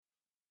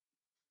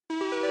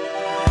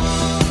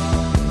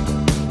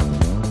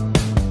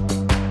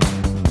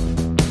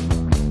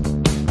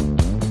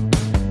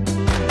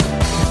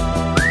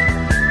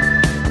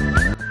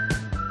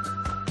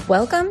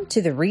Welcome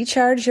to the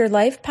Recharge Your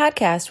Life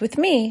podcast with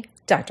me,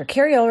 Dr.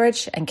 Carrie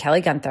Ulrich and Kelly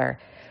Gunther.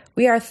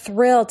 We are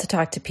thrilled to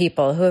talk to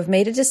people who have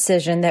made a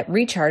decision that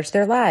recharged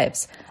their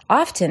lives.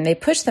 Often they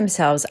pushed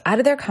themselves out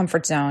of their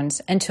comfort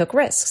zones and took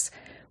risks.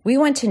 We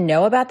want to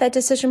know about that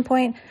decision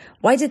point.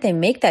 Why did they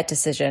make that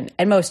decision?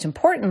 And most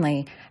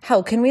importantly,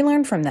 how can we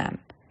learn from them?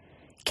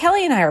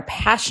 Kelly and I are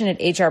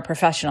passionate HR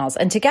professionals,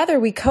 and together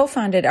we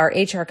co-founded our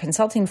HR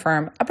consulting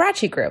firm,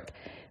 reCHARGED Group.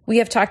 We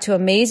have talked to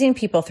amazing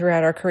people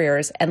throughout our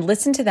careers and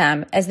listened to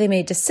them as they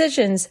made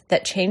decisions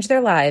that changed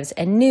their lives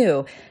and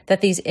knew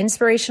that these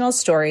inspirational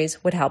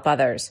stories would help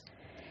others.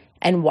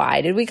 And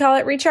why did we call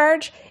it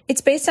Recharge? It's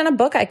based on a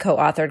book I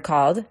co-authored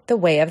called The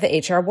Way of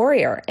the HR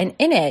Warrior. And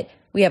in it,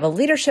 we have a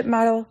leadership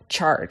model,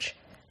 CHARGE,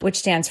 which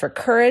stands for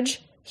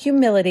courage,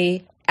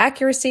 humility,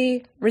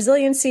 accuracy,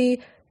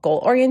 resiliency,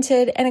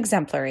 goal-oriented, and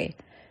exemplary.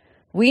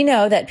 We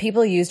know that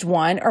people used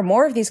one or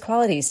more of these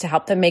qualities to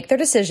help them make their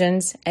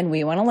decisions, and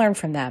we want to learn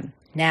from them.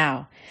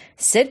 Now,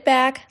 sit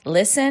back,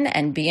 listen,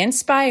 and be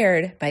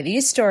inspired by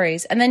these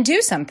stories, and then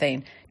do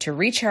something to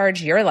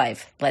recharge your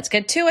life. Let's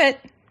get to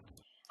it.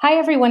 Hi,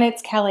 everyone.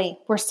 It's Kelly.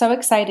 We're so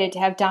excited to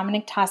have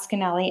Dominic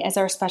Toscanelli as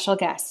our special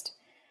guest.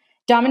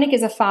 Dominic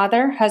is a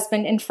father,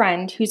 husband, and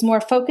friend who's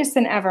more focused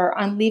than ever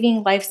on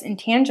leaving life's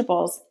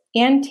intangibles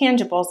and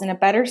tangibles in a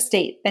better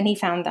state than he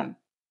found them.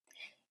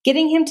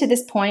 Getting him to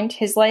this point,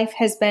 his life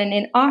has been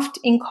an oft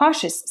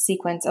incautious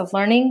sequence of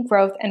learning,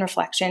 growth, and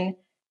reflection,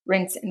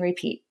 rinse and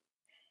repeat.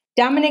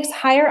 Dominic's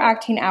higher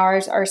octane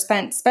hours are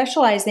spent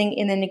specializing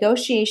in the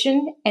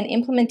negotiation and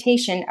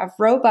implementation of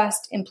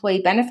robust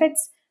employee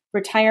benefits,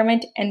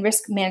 retirement, and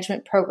risk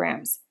management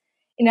programs.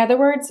 In other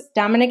words,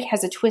 Dominic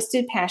has a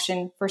twisted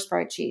passion for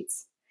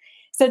spreadsheets.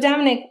 So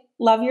Dominic,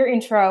 love your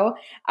intro.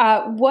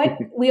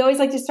 We always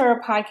like to start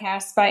our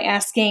podcast by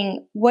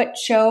asking, what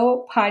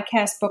show,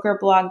 podcast, book, or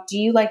blog do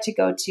you like to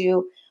go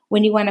to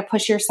when you want to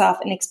push yourself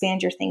and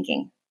expand your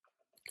thinking?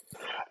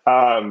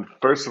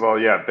 First of all,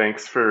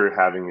 thanks for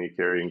having me,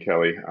 Carrie and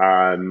Kelly.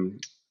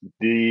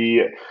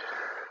 The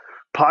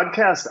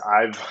podcast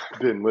I've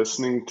been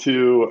listening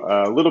to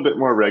a little bit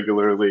more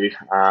regularly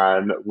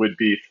would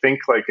be Think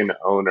Like an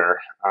Owner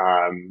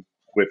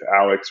with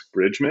Alex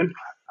Bridgman.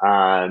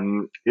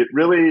 It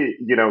really,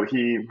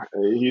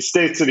 he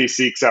states that he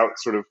seeks out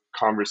sort of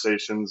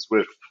conversations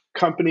with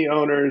company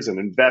owners and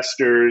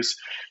investors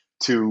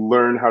to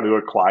learn how to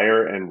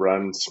acquire and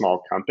run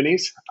small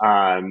companies.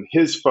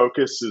 His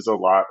focus is a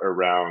lot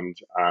around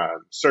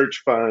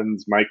search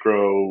funds,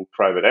 micro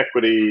private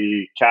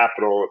equity,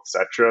 capital,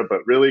 etc.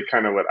 But really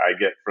kind of what I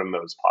get from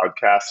those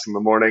podcasts in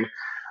the morning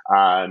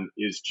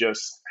is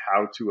just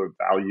how to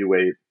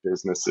evaluate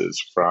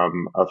businesses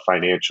from a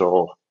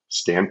financial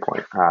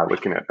standpoint,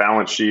 looking at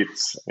balance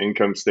sheets,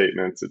 income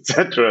statements,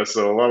 etc.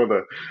 So a lot of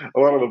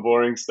the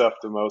boring stuff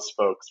to most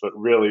folks, but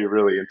really,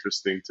 really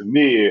interesting to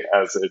me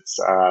as it's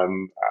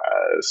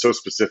so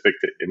specific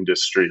to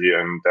industry,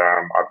 and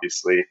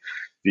obviously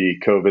the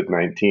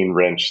COVID-19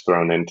 wrench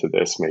thrown into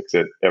this makes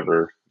it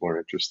ever more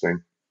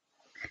interesting.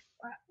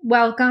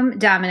 Welcome,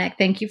 Dominic.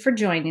 Thank you for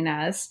joining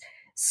us.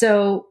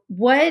 So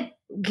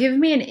give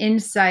me an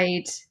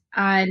insight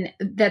on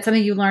that's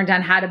something you learned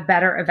on how to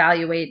better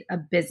evaluate a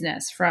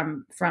business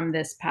from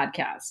this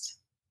podcast.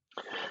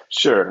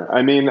 Sure.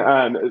 I mean,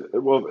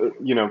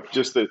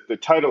 just the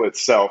title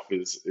itself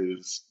is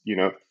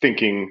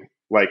thinking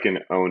like an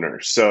owner.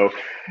 So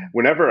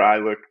whenever I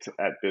looked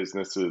at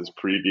businesses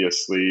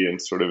previously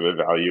and sort of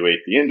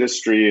evaluate the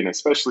industry, and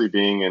especially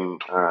being in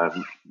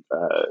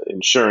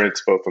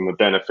insurance, both on the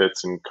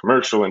benefits and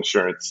commercial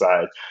insurance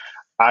side,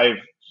 I've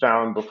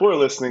found before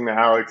listening to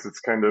Alex, it's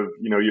kind of,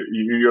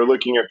 you're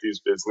looking at these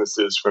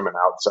businesses from an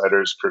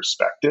outsider's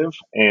perspective,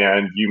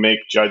 and you make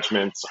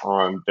judgments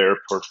on their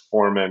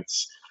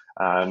performance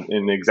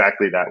in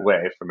exactly that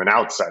way from an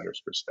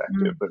outsider's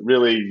perspective. But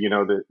really,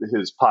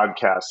 his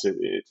podcast,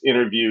 it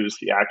interviews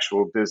the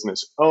actual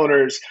business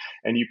owners,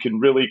 and you can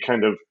really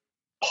kind of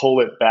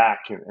pull it back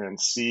and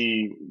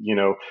see,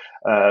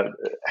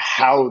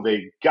 how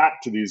they got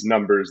to these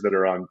numbers that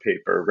are on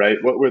paper, right?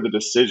 What were the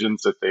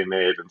decisions that they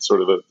made, and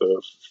sort of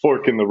the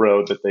fork in the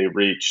road that they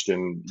reached,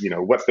 and,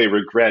 what they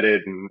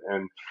regretted,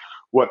 and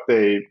what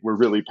they were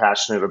really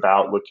passionate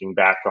about looking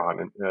back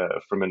on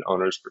from an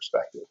owner's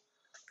perspective.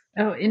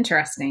 Oh,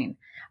 interesting.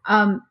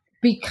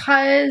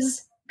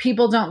 Because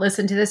people don't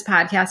listen to this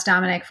podcast,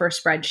 Dominic, for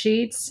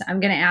spreadsheets, I'm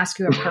going to ask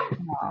you a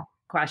personal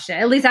question.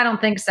 At least I don't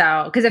think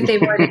so, because if they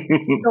would,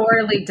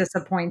 sorely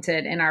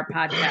disappointed in our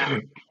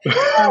podcast.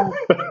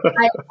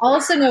 I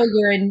also know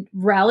you're a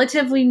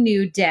relatively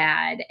new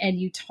dad, and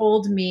you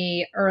told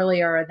me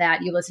earlier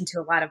that you listen to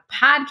a lot of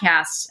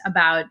podcasts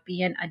about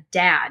being a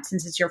dad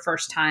since it's your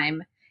first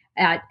time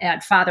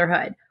at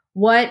fatherhood.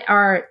 What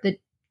are the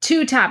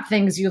two top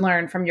things you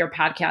learned from your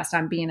podcast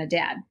on being a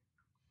dad?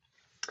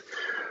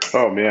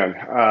 Oh man,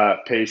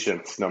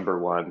 patience, number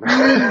one.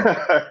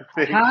 I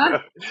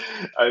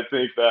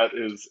think that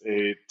is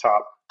a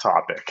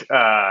topic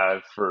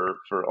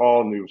for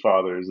all new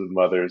fathers and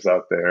mothers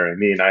out there. I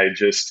mean, I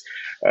just,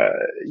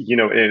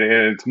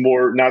 and it's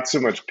more, not so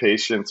much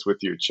patience with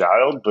your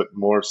child, but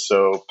more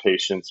so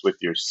patience with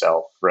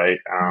yourself, right?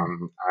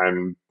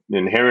 I'm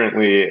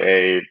inherently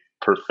a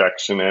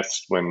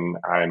perfectionist when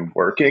I'm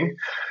working.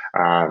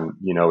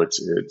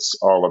 It's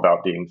all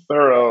about being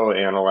thorough,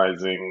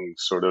 analyzing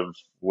sort of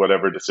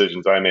whatever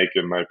decisions I make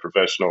in my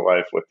professional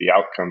life, what the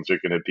outcomes are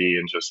going to be,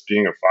 and just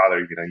being a father,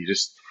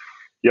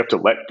 you have to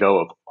let go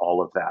of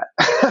all of that.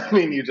 I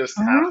mean, you just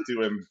have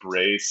to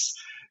embrace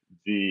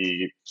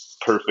the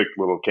perfect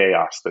little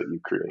chaos that you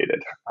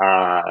created.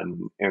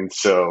 And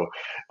so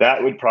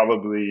that would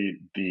probably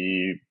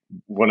be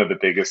one of the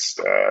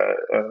biggest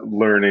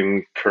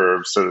learning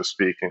curves, so to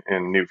speak,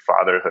 in new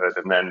fatherhood.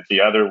 And then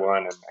the other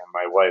one, and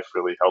my wife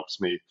really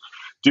helps me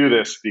do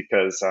this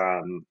because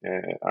I'm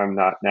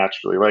not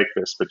naturally like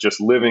this, but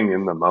just living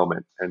in the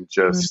moment and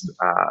just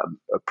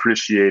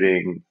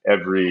appreciating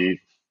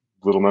every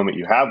little moment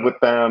you have with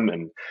them,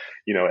 and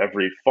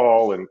every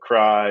fall and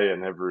cry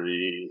and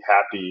every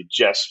happy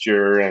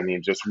gesture. I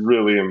mean, just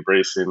really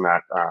embracing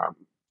that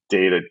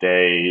day to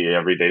day,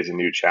 every day's a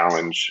new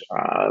challenge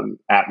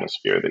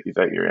atmosphere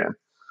that you're in.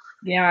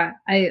 Yeah,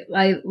 I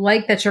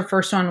like that your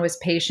first one was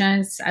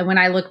patience. When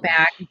I look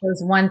back, if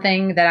there's one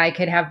thing that I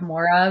could have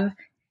more of,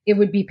 it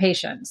would be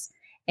patience.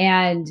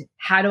 And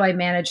how do I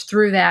manage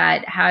through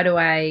that? How do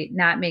I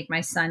not make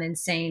my son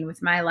insane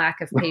with my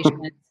lack of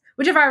patience,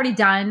 which I've already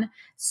done.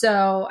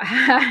 So,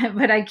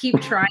 but I keep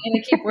trying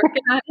to keep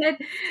working on it.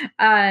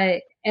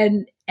 I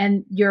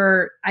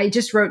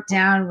just wrote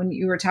down when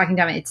you were talking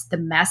to me, it's the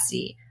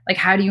messy. Like,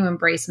 how do you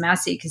embrace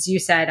messy? Because you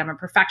said, I'm a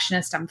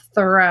perfectionist, I'm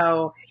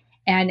thorough.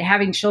 And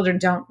having children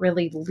don't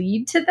really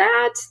lead to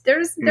that.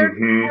 They're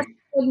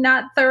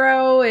not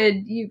thorough,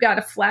 and you've got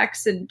to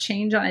flex and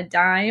change on a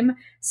dime.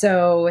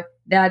 So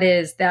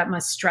that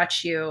must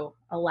stretch you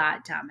a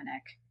lot,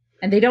 Dominic.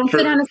 And they don't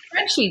fit on a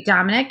spreadsheet,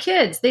 Dominic.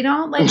 Kids, they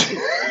don't like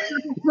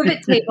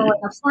pivot table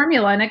and a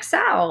formula in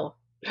Excel.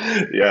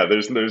 Yeah,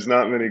 there's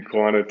not many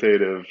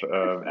quantitative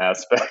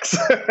aspects,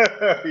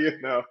 but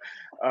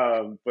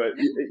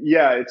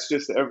yeah, it's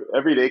just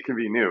every day can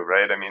be new,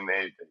 right? I mean,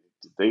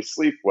 they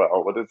sleep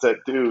well. What does that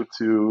do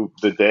to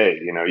the day?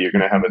 You're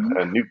going to have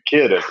a new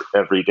kid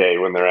every day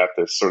when they're at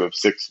this sort of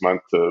 6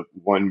 month to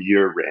 1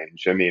 year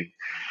range. I mean,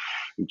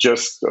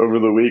 just over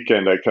the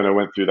weekend, I kind of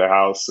went through the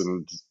house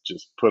and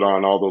just put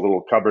on all the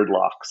little cupboard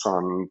locks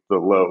on the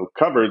low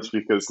cupboards,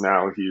 because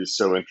now he's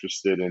so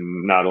interested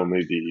in not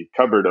only the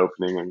cupboard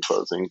opening and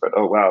closing, but,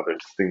 oh, wow,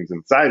 there's things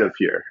inside of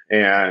here.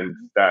 And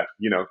that,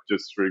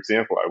 just for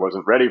example, I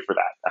wasn't ready for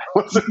that. I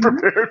wasn't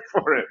prepared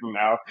for it. And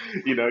now,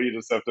 you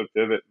just have to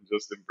pivot and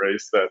just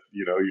embrace that,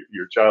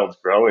 your child's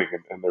growing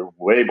and they're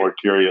way more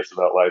curious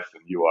about life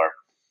than you are.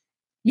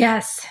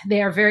 Yes,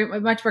 they are very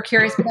much more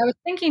curious. But I was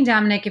thinking,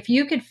 Dominic, if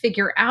you could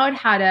figure out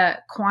how to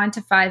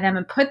quantify them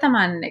and put them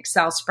on an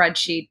Excel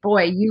spreadsheet,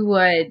 boy,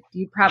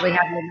 you'd probably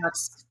have your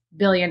next $1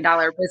 billion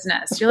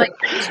business. You're like,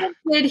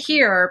 kid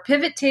here,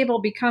 pivot table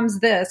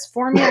becomes this,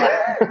 formula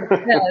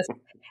becomes this,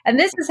 and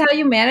this is how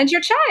you manage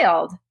your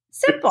child.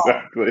 Simple.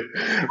 Exactly.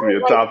 Be a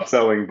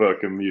top-selling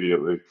book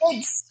immediately.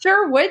 It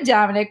sure would,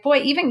 Dominic.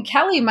 Boy, even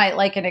Kelly might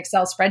like an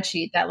Excel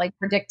spreadsheet that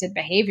predicted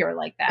behavior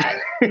like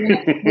that.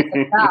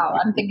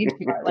 I'm thinking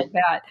she might like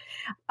that.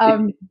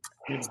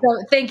 So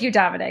thank you,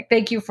 Dominic.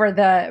 Thank you for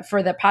the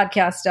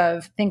podcast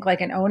of Think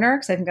Like an Owner,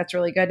 because I think that's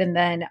really good. And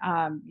then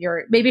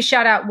maybe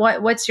shout out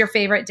what's your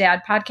favorite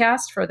dad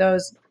podcast for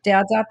those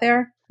dads out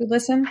there who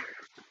listen?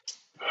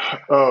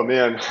 Oh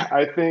man,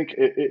 I think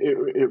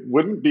it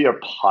wouldn't be a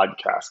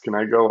podcast. Can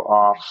I go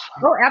off?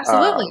 Oh,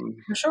 absolutely,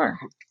 for sure.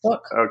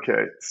 Book.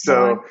 Okay,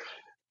 so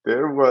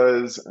there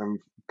was, I'm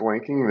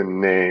blanking the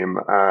name.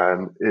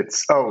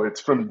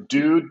 It's from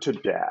Dude to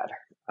Dad.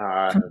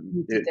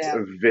 It's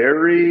a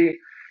very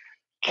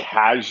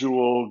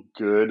casual,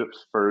 good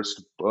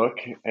first book,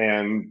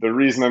 and the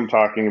reason I'm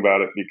talking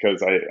about it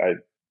because I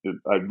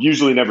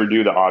usually never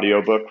do the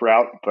audiobook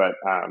route, but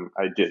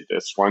I did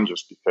this one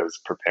just because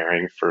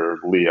preparing for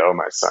Leo,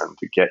 my son,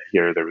 to get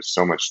here, there was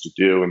so much to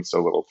do and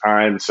so little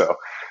time. So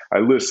I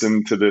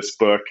listened to this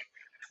book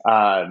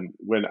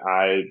when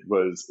I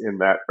was in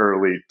that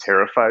early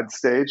terrified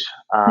stage,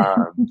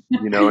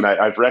 and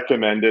I've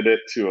recommended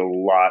it to a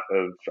lot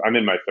of, I'm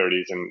in my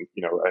 30s, and,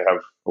 I have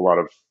a lot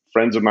of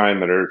friends of mine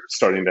that are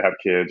starting to have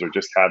kids or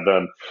just had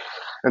them.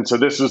 And so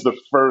this is the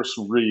first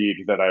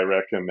read that I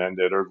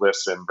recommended, or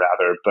listen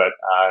rather. But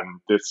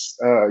this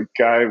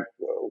guy,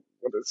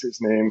 what is his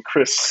name?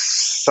 Chris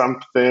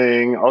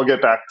something. I'll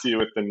get back to you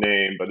with the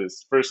name, but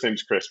his first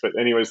name's Chris. But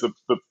anyways, the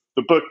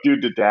book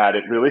Dude to Dad,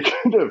 it really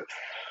kind of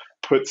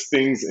puts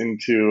things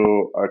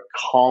into a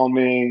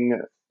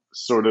calming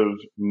sort of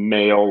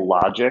male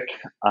logic,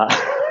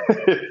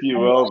 if you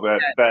will,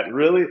 that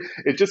really,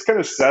 it just kind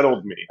of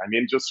settled me. I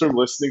mean, just from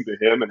listening to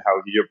him and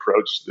how he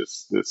approached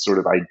this sort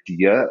of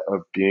idea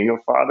of being a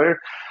father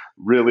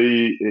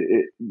really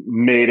it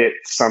made it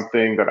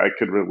something that I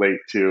could relate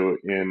to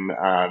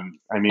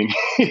I mean,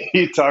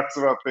 he talks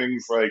about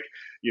things like,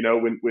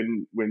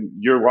 when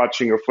you're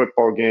watching a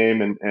football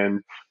game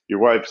and your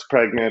wife's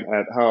pregnant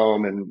at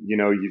home and,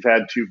 you've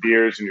had 2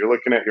 beers and you're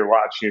looking at your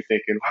watch and you're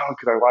thinking, wow,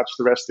 could I watch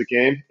the rest of the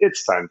game?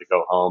 It's time to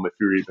go home if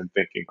you're even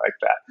thinking like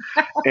that.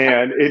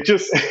 And it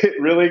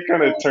really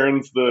kind of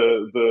turns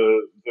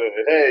the,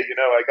 hey,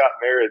 I got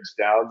marriage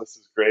down. This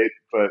is great.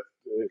 But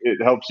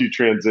it helps you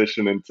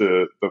transition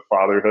into the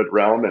fatherhood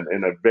realm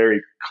in a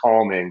very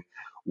calming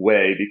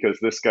way, because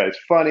this guy's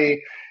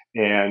funny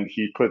and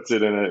he puts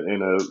it in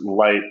a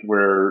light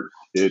where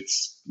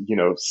it's,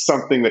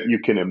 something that you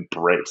can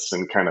embrace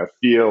and kind of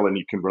feel, and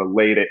you can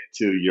relate it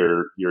to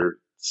your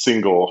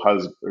single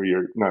husband, or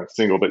your not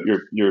single, but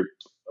your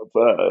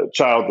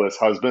childless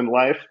husband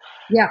life.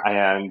 Yeah.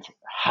 And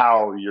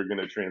how you're going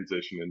to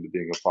transition into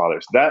being a father.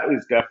 So that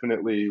is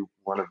definitely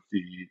one of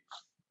the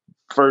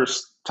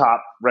first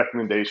top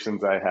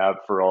recommendations I have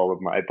for all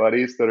of my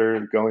buddies that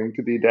are going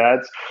to be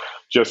dads,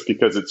 just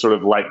because it sort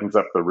of lightens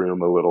up the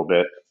room a little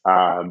bit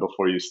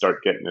before you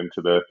start getting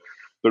into the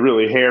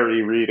really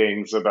hairy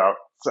readings about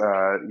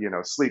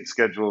sleep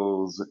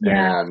schedules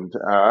and,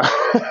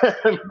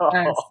 and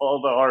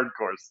all the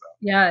hardcore stuff.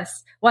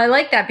 Yes. Well, I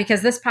like that,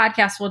 because this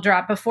podcast will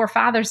drop before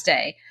Father's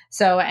Day.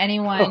 So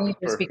anyone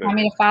who's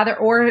becoming a father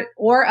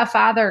or a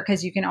father,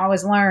 because you can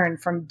always learn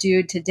from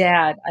dude to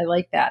dad. I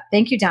like that.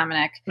 Thank you,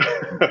 Dominic.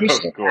 I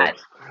appreciate that.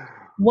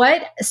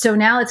 So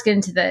now let's get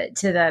into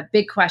the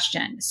big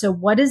question. So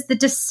what is the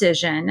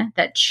decision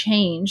that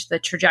changed the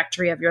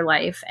trajectory of your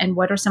life? And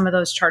what are some of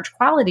those charged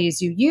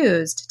qualities you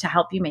used to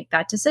help you make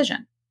that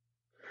decision?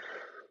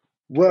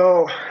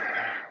 Well,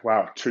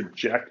 wow,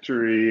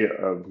 trajectory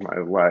of my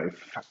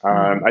life.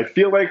 I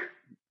feel like,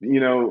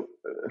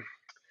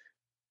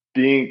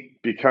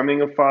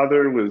 becoming a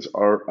father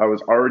I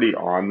was already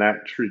on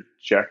that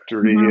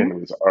trajectory and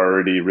was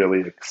already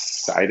really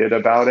excited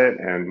about it.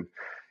 And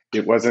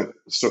it wasn't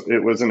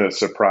a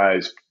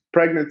surprise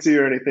pregnancy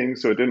or anything.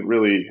 So it didn't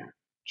really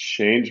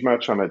change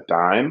much on a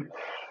dime.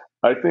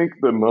 I think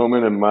the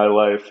moment in my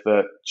life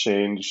that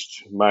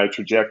changed my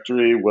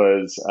trajectory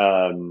was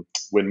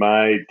when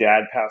my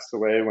dad passed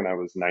away when I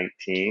was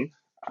 19.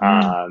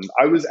 I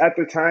was at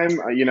the time,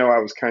 I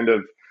was kind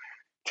of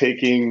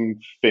taking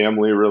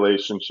family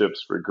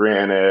relationships for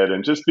granted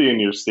and just being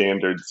your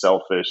standard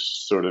selfish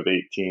sort of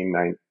 18,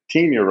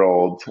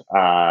 19-year-old.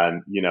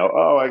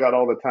 Oh, I got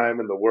all the time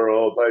in the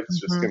world. Life's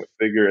just going to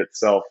figure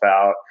itself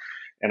out.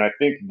 And I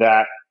think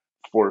that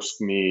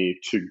forced me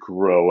to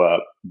grow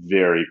up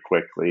very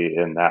quickly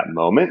in that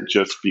moment,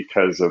 just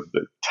because of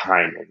the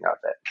timing of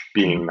it,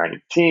 being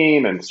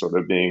 19 and sort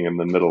of being in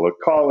the middle of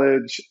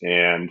college.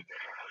 And,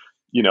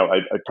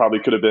 I probably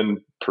could have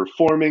been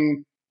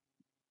performing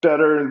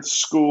better in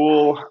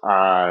school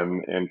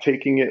and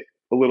taking it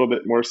a little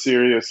bit more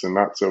serious and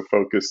not so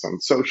focused on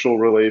social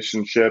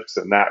relationships.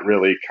 And that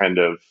really kind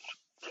of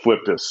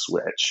flipped a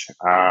switch.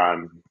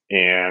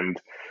 And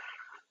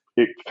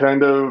it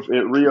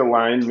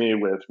realigned me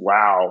with,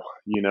 wow,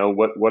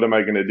 what am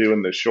I going to do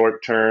in the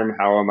short term?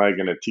 How am I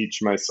going to teach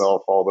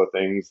myself all the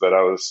things that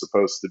I was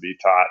supposed to be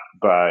taught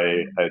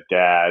by a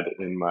dad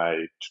in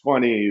my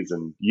 20s?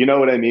 And you know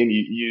what I mean?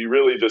 You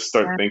really just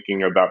start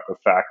thinking about the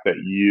fact that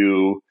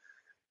you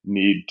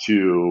need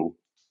to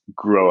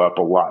grow up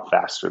a lot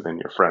faster than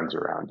your friends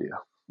around you.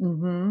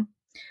 Mm-hmm.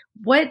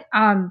 What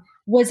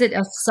was it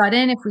a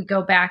sudden, if we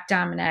go back,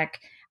 Dominic,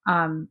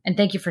 and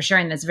thank you for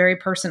sharing this, very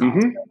personal.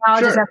 So I'll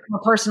just ask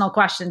more personal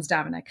questions,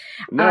 Dominic.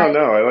 No,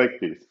 I like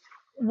these.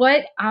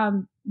 What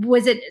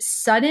was it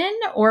sudden,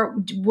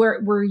 or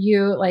were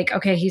you like,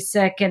 okay, he's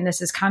sick and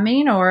this is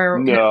coming, or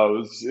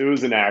no? It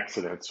was an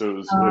accident. So it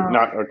was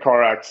not a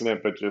car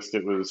accident, but just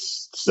it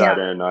was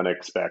sudden,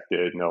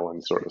 unexpected. No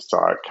one sort of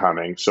saw it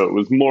coming. So it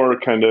was more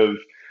kind of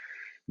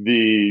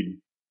the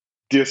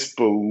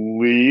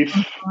disbelief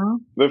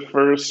the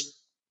first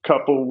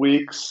couple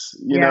weeks.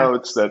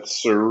 It's that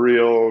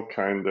surreal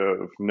kind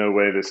of, no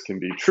way this can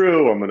be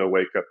true. I'm going to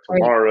wake up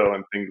tomorrow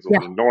and things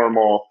will be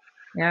normal.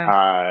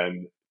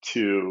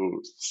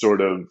 To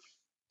sort of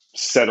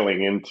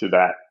settling into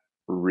that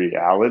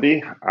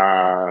reality.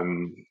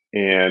 And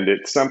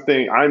it's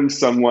something, I'm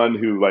someone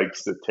who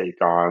likes to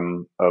take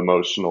on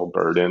emotional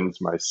burdens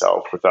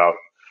myself without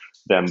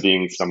them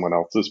being someone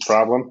else's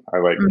problem. I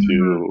like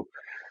to,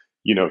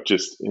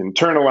 just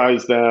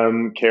internalize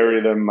them,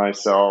 carry them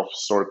myself,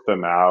 sort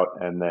them out,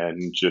 and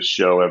then just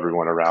show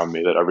everyone around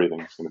me that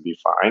everything's going to be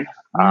fine.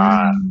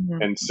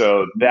 And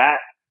so that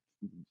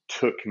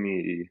took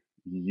me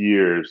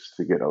years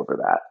to get over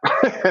that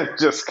and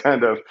just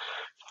kind of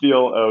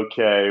feel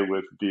okay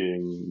with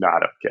being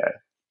not okay.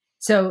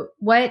 So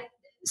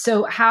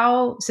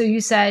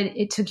you said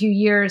it took you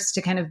years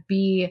to kind of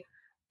be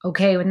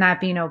okay with not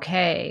being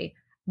okay.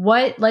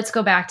 Let's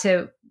go back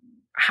to,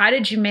 how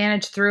did you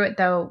manage through it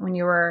though, when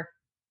you were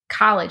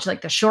college,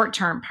 like the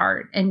short-term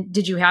part? And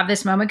did you have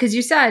this moment? Cause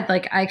you said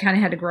like, I kind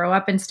of had to grow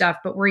up and stuff,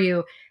 but were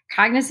you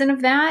cognizant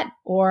of that,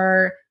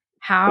 or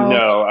how?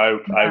 No,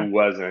 I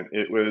wasn't.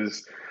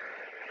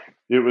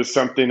 it was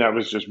something that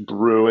was just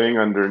brewing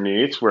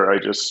underneath where I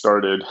just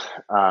started,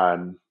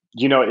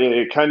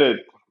 it kind of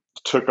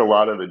took a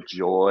lot of the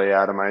joy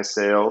out of my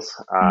sales.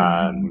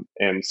 Mm-hmm.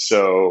 And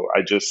so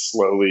I just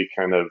slowly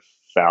kind of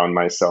found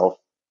myself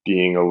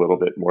being a little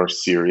bit more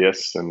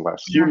serious and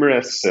less Yeah.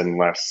 humorous and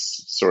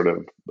less sort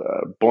of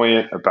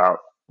buoyant about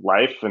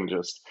life, and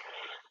just,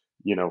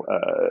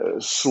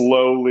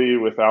 slowly,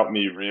 without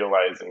me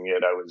realizing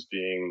it, I was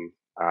being,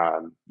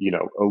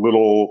 a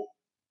little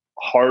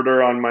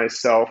harder on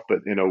myself, but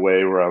in a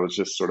way where I was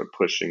just sort of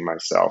pushing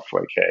myself,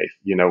 like, hey,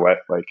 you know what?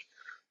 Like,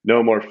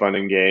 no more fun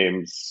and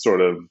games,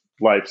 sort of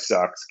life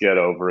sucks, get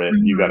over it.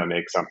 You got Mm-hmm. to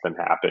make something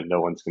happen.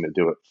 No one's going to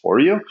do it for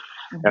you.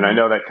 And I Mm-hmm.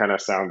 know that kind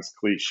of sounds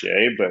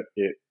cliche, but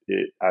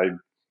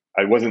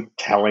I wasn't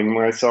telling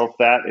myself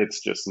that.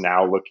 It's just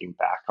now looking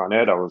back on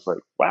it, I was like,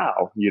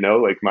 wow,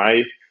 like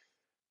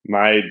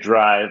my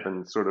drive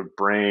and sort of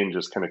brain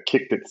just kind of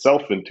kicked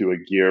itself into a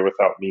gear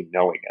without me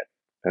knowing it.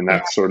 And Yeah.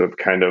 that's sort of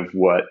kind of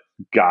what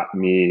got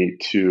me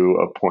to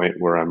a point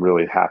where I'm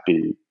really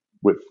happy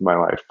with my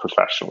life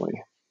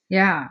professionally.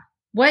 Yeah.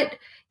 What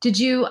did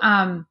you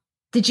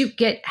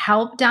get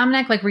help,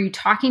 Dominic? Like, were you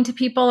talking to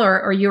people,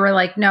 or you were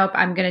like, nope,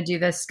 I'm going to do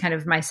this kind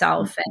of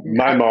myself? And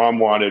My mom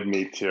wanted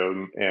me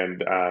to,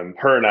 and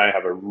her and I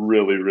have a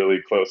really,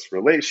 really close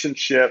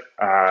relationship.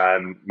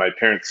 My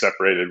parents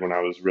separated when I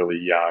was really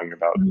young,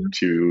 about Mhm.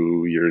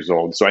 2 years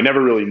old. So I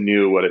never really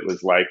knew what it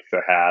was like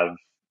to have,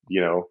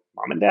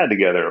 mom and dad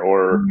together,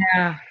 or,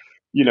 Yeah.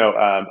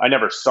 I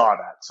never saw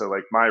that. So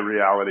like my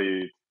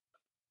reality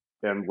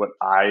and what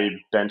I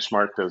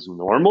benchmarked as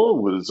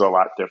normal was a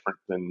lot different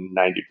than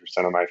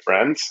 90% of my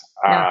friends.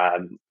 Yeah.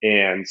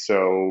 And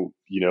so,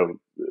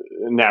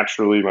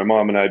 naturally, my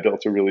mom and I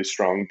built a really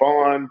strong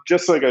bond,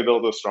 just like I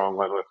built a strong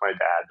one with my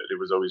dad, but it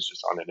was always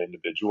just on an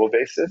individual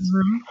basis,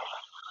 Mhm.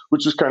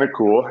 which is kind of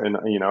cool. And,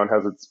 it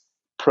has its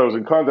pros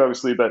and cons,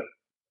 obviously, but,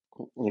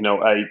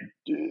 I,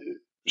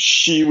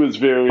 she was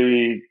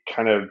very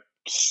kind of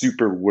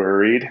super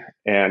worried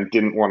and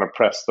didn't want to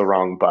press the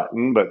wrong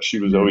button, but she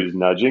was Mhm. always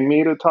nudging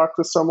me to talk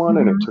to someone.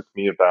 And it Mhm. took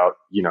me about,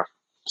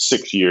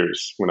 6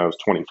 years. When I was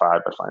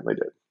 25, I finally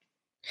did.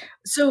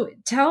 So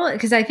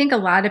because I think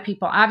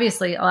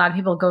obviously, a lot of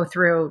people go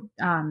through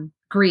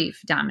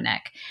grief,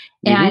 Dominic.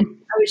 And Hmm.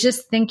 I was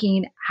just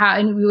thinking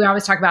and we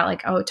always talk about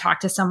like, oh, talk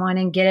to someone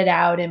and get it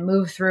out and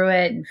move through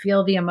it and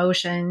feel the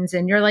emotions.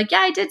 And you're like, yeah,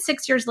 I did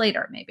 6 years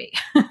later, maybe.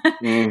 So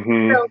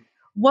Hmm.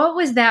 what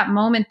was that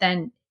moment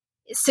then,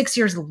 6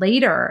 years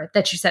later,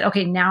 that you said,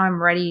 okay, now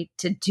I'm ready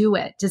to do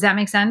it? Does that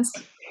make sense?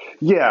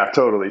 Yeah,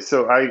 totally.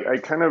 So I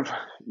kind of,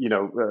 you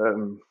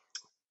know,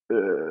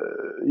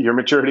 your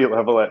maturity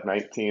level at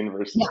 19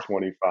 versus Yeah.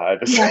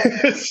 25 is Yeah.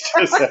 it's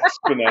just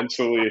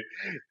exponentially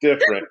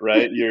different,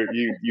 right?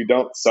 You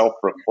don't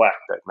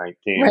self-reflect at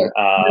 19 Right.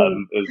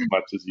 Right. as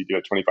much as you do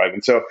at 25.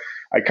 And so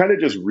I kind of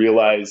just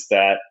realized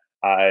that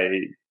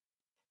I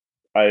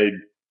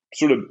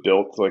sort of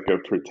built like a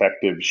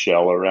protective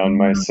shell around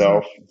Mhm.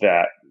 myself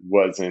that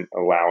wasn't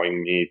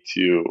allowing me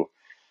to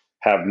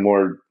have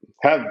more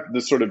have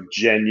the sort of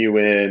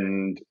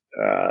genuine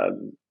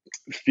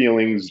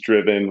feelings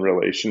driven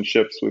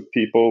relationships with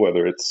people,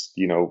 whether it's,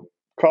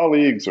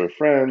 colleagues or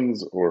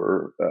friends,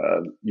 or,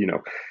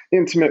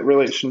 intimate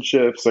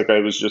relationships. Like I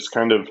was just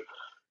kind of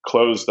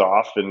closed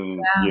off,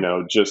 and,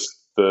 Yeah. just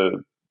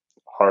the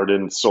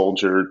hardened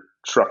soldier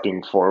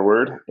trucking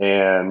forward.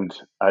 And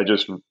I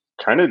just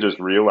kind of just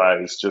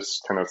realized,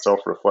 just kind of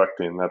self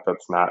reflecting, that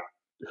that's not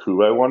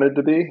who I wanted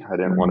to be. I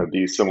didn't want Mhm. to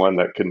be someone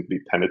that couldn't be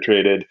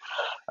penetrated.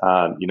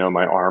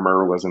 My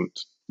armor wasn't,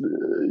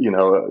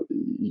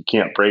 you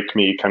can't break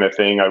me kind of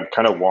thing. I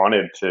kind of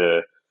wanted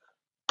to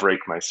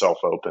break myself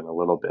open a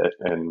little bit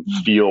and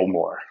feel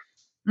more.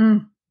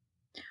 Mm.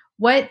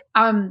 What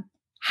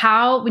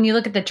how when you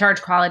look at the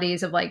charge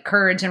qualities of like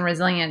courage and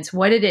resilience,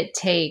 what did it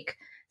take,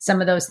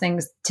 some of those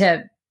things,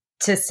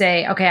 to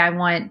say, okay, I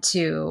want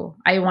to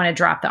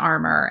drop the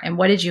armor? And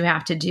what did you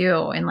have to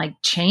do and like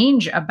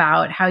change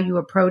about how you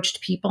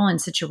approached people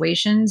and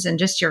situations and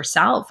just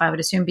yourself? I would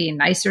assume being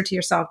nicer to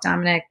yourself,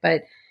 Dominic,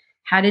 but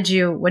what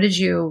did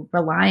you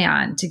rely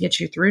on to get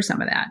you through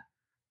some of that?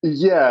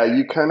 Yeah,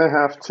 you kind of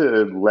have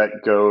to let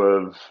go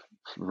of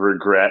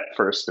regret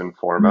first and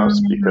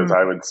foremost, because Mm.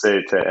 I would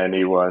say to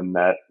anyone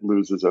that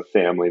loses a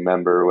family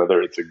member,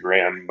 whether it's a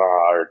grandma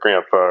or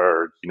grandpa,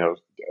 or,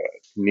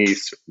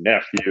 niece or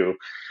nephew,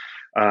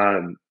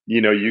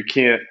 you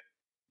can't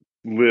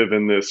live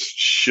in this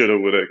shoulda,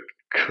 woulda, Mm.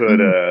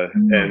 coulda,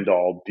 Mm. end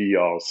all be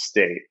all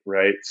state,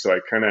 right? So I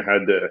kind of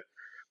had to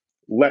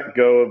let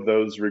go of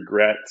those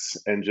regrets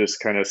and just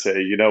kind of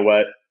say, you know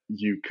what,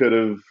 you could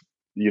have,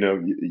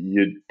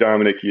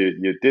 Dominic,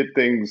 you did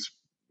things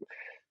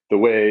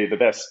the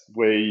best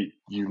way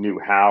you knew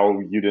how.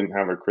 You didn't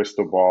have a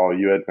crystal ball.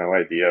 You had no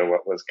idea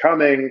what was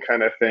coming,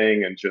 kind of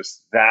thing. And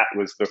just that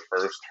was the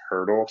first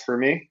hurdle for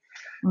me.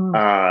 Mm.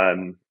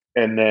 Um,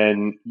 and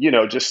then,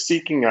 just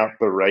seeking out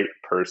the right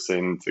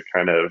person to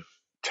kind of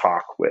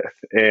talk with.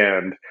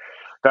 And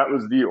that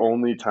was the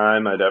only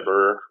time I'd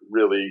ever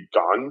really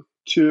gone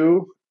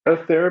to a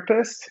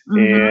therapist,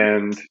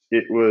 Mm-hmm. and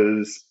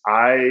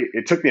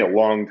it took me a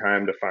long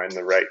time to find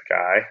the right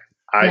guy.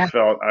 I Yeah.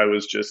 felt I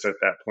was just at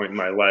that point in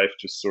my life,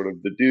 just sort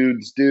of the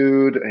dude's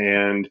dude.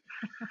 And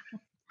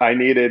I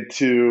needed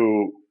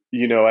to,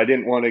 I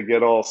didn't want to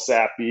get all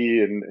sappy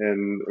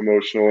and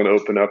emotional and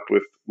open up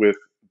with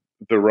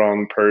the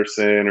wrong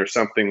person or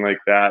something like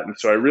that. And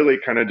so I really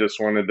kind of just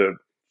wanted to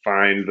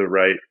find the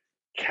right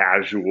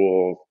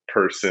casual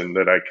person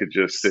that I could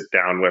just sit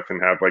down with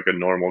and have like a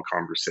normal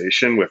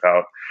conversation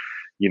without,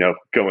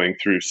 going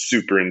through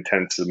super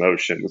intense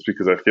emotions,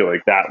 because I feel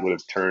like that would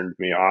have turned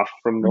me off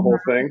from the whole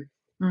thing.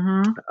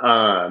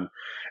 Mm-hmm.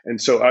 And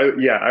so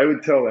I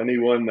would tell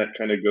anyone that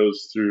kind of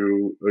goes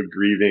through a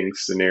grieving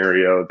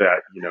scenario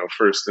that,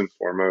 first and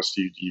foremost,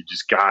 you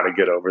just got to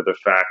get over the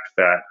fact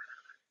that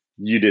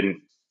you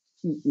didn't,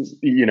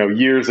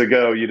 years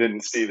ago, you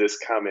didn't see this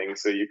coming.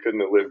 So you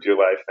couldn't have lived your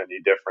life any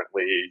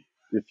differently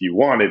if you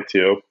wanted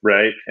to.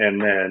 Right. And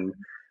then,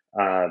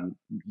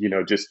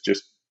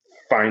 just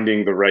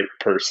finding the right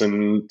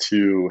person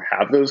to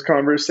have those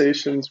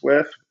conversations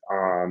with,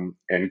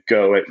 and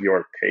go at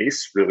your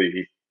pace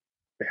really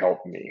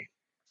helped me.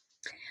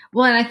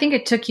 Well, and I think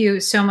it took you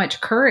so much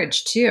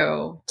courage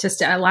too.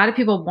 A lot of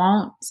people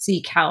won't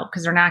seek help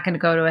because they're not going to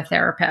go to a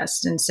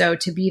therapist. And so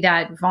to be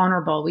that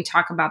vulnerable, we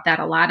talk about that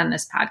a lot on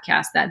this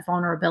podcast, that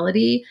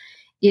vulnerability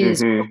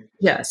is Mm-hmm.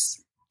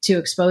 just to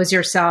expose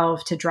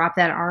yourself, to drop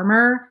that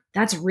armor.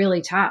 That's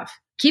really tough.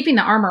 Keeping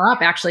the armor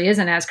up actually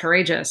isn't as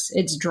courageous.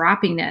 It's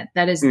dropping it.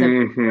 That is the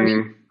very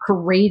Mm-hmm.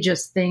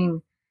 courageous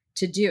thing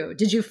to do.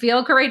 Did you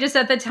feel courageous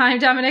at the time,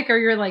 Dominic, or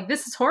you're like,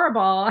 this is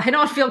horrible, I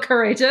don't feel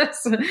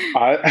courageous?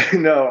 I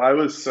know I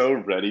was so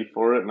ready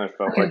for it, and I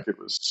felt Okay. like it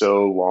was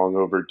so long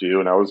overdue,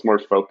 and I was more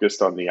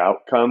focused on the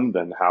outcome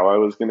than how I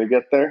was going to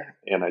get there,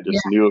 and I Yeah.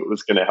 just knew it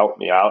was going to help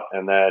me out.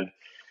 And then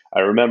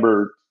I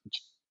remember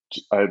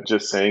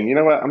just saying, you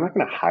know what, I'm not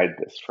going to hide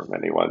this from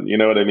anyone. You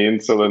know what I mean?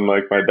 So then,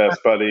 like, my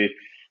best buddy,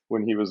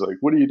 when he was like,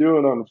 "What are you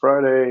doing on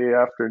Friday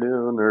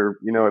afternoon?" or,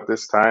 at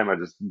this time, I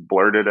just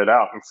blurted it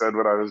out and said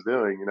what I was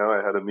doing.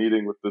 I had a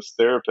meeting with this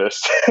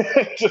therapist,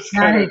 just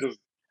kind of Nice. just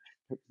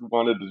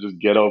wanted to just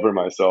get over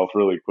myself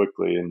really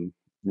quickly and,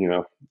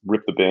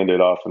 rip the Band-Aid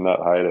off and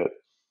not hide it.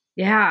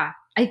 Yeah.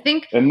 I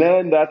think, And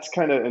then that's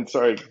kind of, and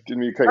sorry,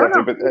 didn't mean to cut you oh,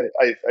 off there,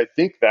 but I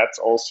think that's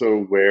also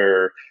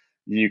where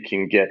you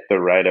can get the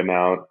right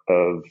amount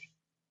of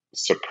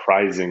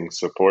surprising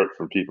support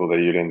from people that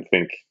you didn't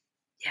think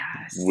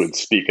yes. would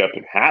speak up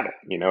and have it.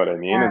 You know what I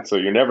mean? Yeah. And so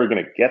you're never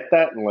going to get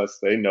that unless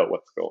they know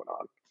what's going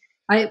on.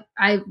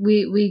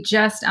 We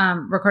just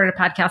recorded a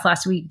podcast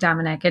last week,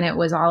 Dominic, and it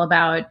was all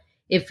about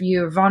if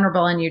you're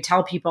vulnerable and you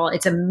tell people,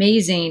 it's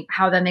amazing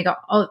how then they go,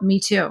 oh, me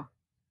too.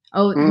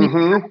 Oh, me, I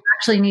Mm-hmm.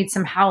 actually need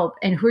some help.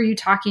 And who are you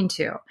talking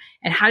to?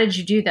 And how did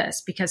you do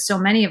this? Because so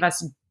many of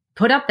us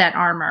put up that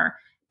armor,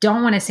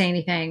 don't want to say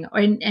anything.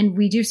 And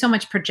we do so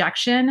much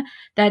projection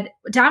that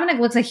Dominic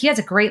looks like he has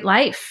a great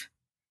life.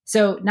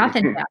 So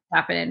nothing bad's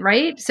happening,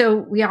 right? So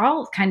we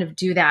all kind of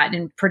do that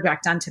and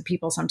project onto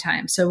people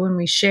sometimes. So when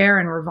we share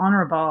and we're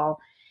vulnerable,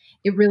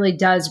 it really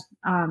does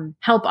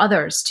help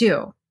others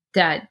too,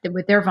 that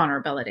with their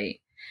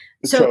vulnerability.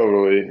 So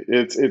Totally.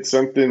 It's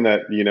something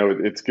that,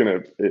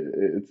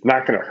 it's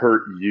not gonna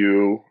hurt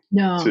you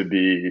no, to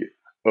be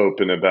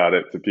open about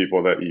it to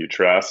people that you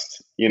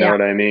trust. You know yeah,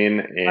 what I mean?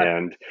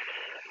 And,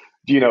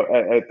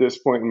 at this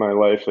point in my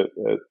life,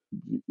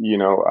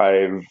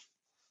 I've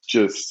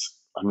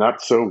I'm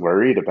not so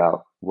worried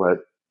about what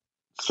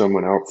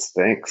someone else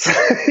thinks.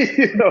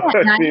 You know what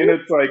I nice. mean?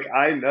 It's like,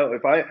 I know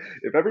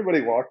if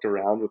everybody walked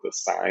around with a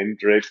sign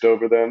draped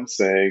over them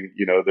saying,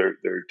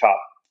 their top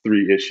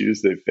three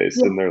issues they've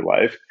faced in their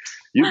life,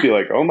 you'd be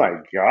like, oh my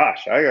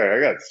gosh, I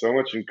got so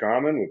much in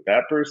common with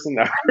that person,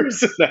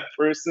 that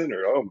person,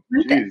 or oh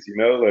geez,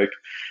 like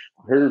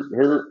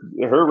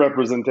her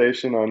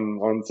representation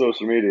on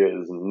social media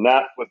is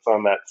not what's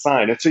on that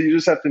sign. And so you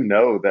just have to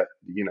know that,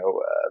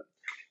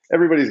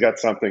 everybody's got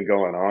something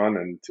going on,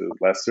 and to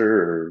lesser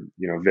or,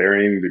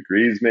 varying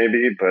degrees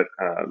maybe, but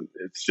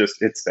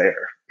it's there.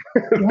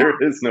 There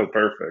is no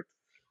perfect.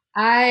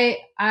 I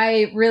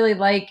really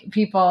like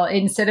people,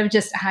 instead of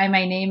just, hi,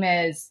 my name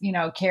is,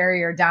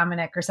 Carrie or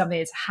Dominic or something,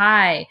 it's,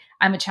 hi,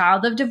 I'm a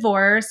child of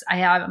divorce.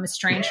 I'm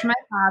estranged from my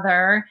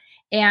father,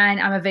 and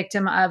I'm a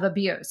victim of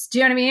abuse. Do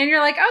you know what I mean? And you're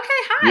like,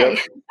 okay, hi.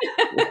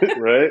 Yep.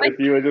 Right. If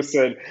you had just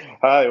said,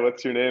 hi,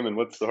 what's your name and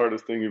what's the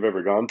hardest thing you've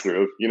ever gone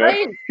through,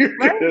 Right, you're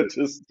right. gonna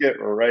just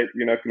get right.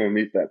 You're not going to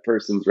meet that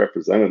person's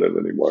representative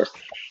anymore.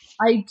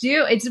 I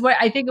do. It's what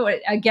I think,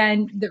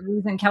 again, the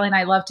reason Kelly and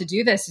I love to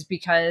do this is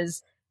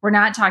because we're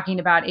not talking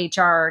about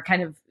HR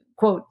kind of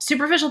quote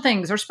superficial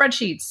things or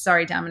spreadsheets.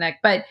 Sorry, Dominic,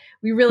 but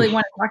we really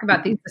want to talk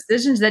about these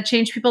decisions that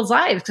change people's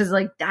lives, because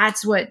like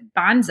that's what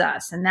bonds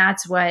us and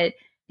that's what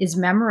is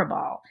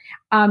memorable.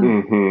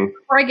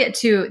 Before I get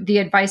to the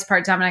advice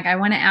part, Dominic, I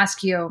want to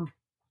ask you,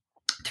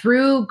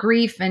 through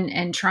grief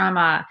and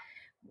trauma,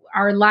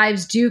 our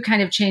lives do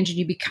kind of change and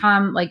you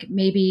become like,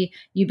 maybe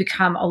you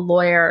become a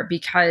lawyer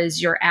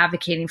because you're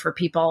advocating for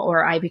people,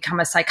 or I become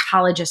a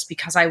psychologist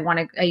because I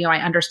want to, I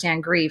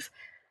understand grief.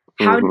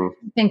 How do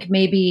you think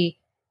maybe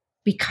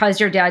because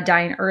your dad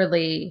dying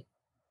early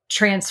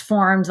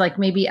transformed like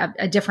maybe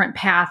a different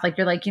path? Like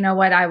you're like, you know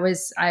what, I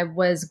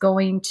was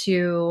going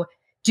to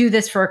do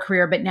this for a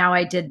career, but now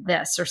I did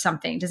this or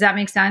something. Does that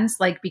make sense?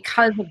 Like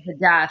because of the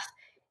death,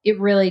 it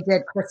really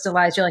did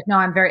crystallize. You're like, no,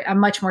 I'm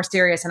much more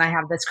serious and I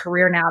have this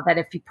career now that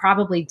if he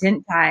probably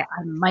didn't die,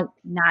 I might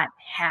not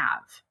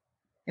have,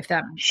 if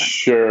that makes sense.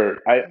 Sure.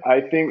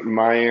 I think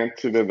my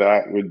answer to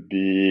that would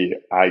be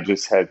I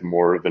just had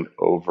more of an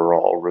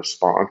overall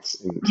response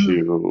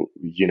into,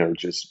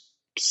 just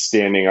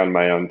standing on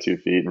my own 2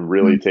 feet and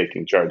really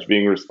taking charge,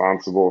 being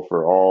responsible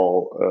for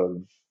all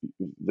of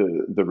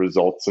the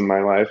results in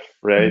my life,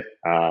 right?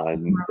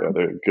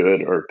 Whether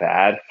good or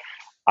bad.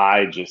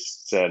 I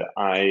just said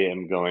I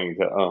am going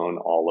to own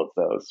all of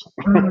those,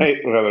 right?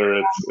 Whether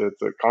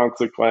it's a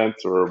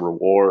consequence or a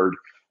reward,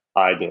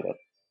 I did it,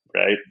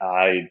 right?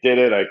 I did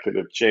it. I could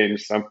have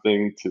changed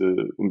something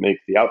to make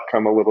the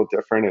outcome a little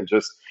different, and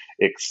just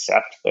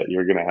accept that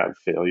you're going to have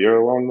failure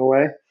along the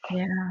way,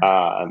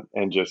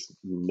 and just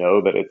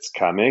know that it's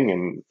coming.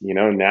 And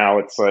now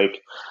it's like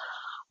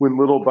when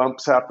little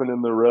bumps happen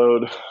in the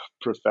road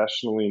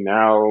professionally,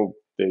 now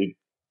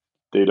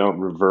they don't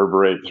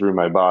reverberate through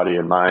my body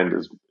and mind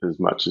as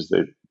much as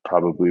they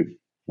probably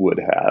would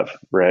have,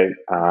 right?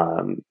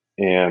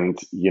 And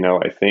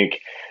I think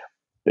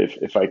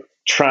if I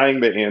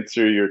trying to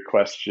answer your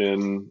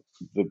question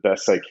the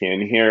best I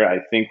can here, I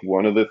think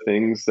one of the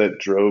things that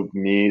drove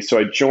me, so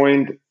I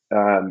joined,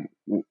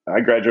 I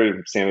graduated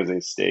from San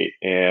Jose State,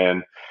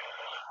 and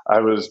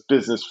I was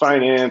business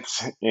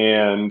finance,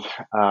 and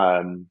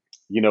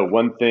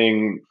one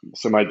thing.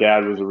 So my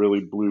dad was a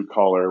really blue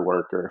collar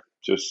worker,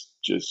 just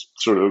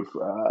sort of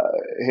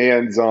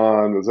hands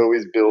on. Was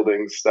always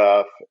building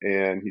stuff,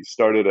 and he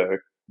started a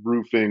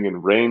roofing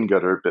and rain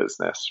gutter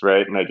business,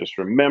 right? And I just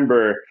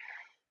remember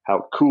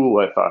how cool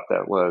I thought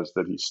that was,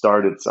 that he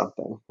started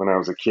something when I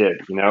was a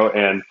kid,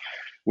 and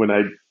when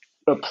I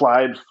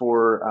applied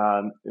for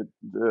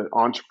the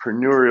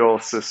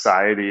entrepreneurial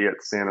society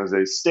at San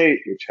Jose State,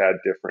 which had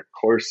different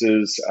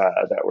courses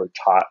that were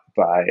taught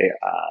by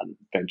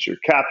venture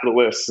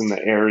capitalists in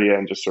the area,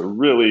 and just a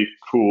really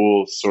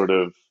cool sort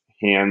of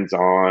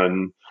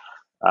hands-on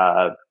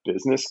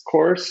business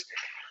course.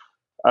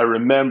 I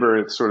remember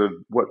it's sort of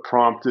what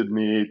prompted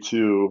me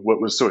to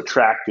what was so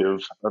attractive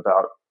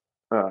about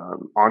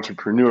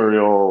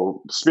entrepreneurial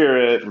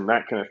spirit and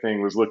that kind of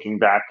thing was looking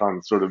back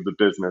on sort of the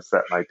business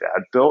that my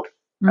dad built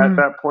at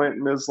that point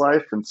in his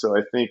life. And so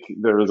I think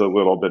there was a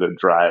little bit of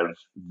drive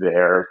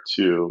there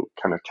to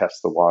kind of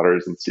test the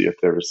waters and see if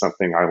there was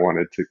something I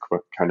wanted to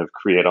kind of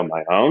create on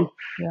my own,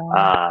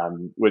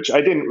 which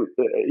I didn't,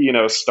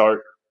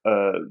 start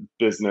a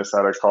business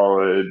out of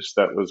college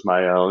that was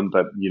my own,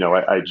 but,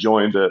 I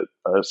joined a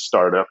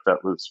startup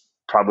that was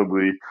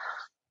probably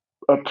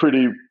a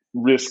pretty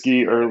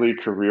risky early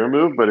career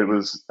move, but it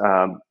was,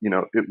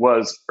 it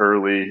was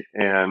early,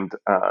 and,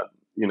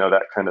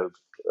 that kind of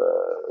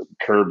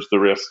curbs the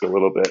risk a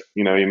little bit.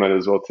 You might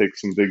as well take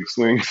some big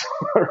swings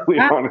early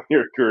on in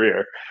your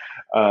career.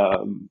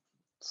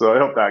 So I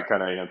hope that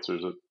kind of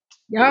answers it.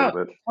 Yeah,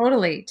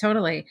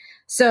 totally.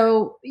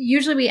 So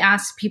usually we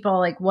ask people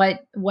like, what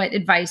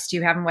advice do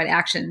you have and what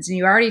actions? And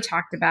you already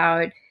talked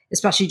about,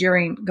 especially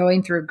during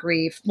going through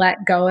grief,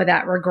 let go of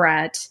that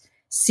regret,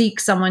 seek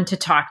someone to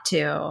talk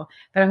to.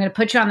 But I'm going to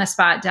put you on the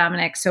spot,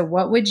 Dominic. So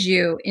what would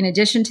you, in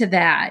addition to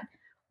that,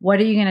 what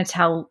are you going to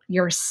tell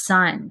your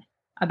son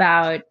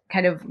about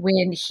kind of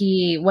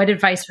what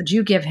advice would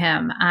you give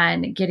him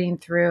on getting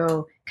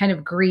through kind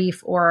of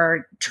grief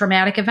or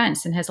traumatic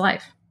events in his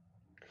life?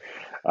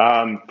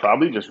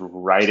 Probably just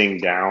writing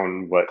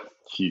down what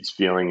he's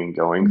feeling and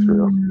going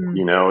through.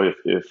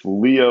 If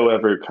Leo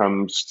ever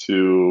comes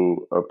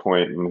to a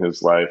point in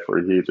his life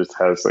where he just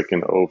has like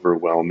an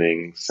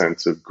overwhelming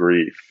sense of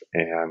grief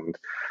and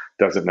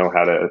doesn't know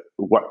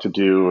what to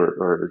do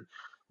or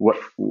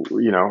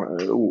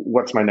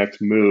what's my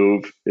next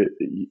move,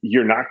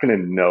 you're not going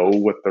to know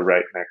what the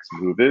right next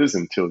move is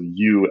until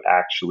you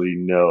actually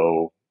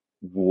know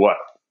what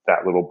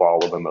that little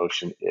ball of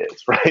emotion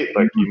is, right?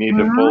 Like you need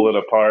to pull it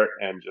apart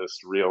and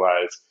just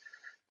realize,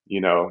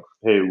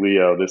 hey,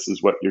 Leo, this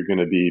is what you're going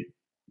to be,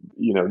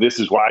 this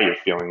is why you're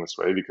feeling this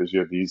way, because you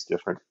have these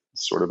different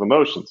sort of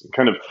emotions,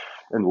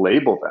 and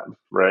label them,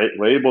 right?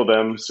 Label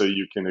them so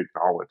you can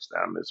acknowledge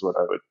them is what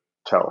I would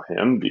tell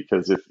him,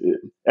 because if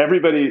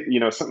everybody,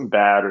 something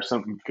bad or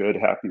something good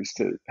happens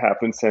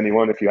to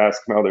anyone, if you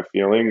ask them how they're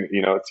feeling,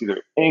 it's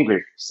either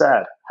angry,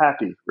 sad,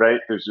 happy, right?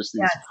 There's just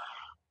these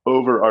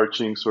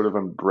overarching sort of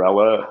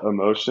umbrella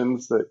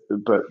emotions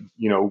but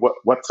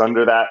what's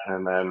under that,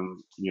 and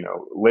then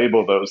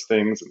label those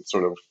things, and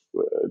sort of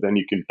then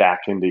you can back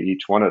into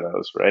each one of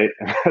those, right?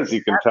 And as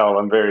you can tell,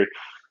 I'm very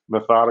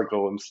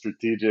methodical and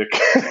strategic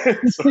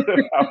sort of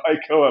how I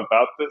go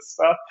about this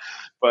stuff.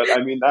 But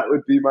I mean, that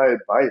would be my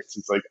advice,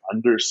 is like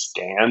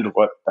understand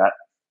what that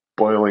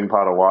boiling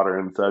pot of water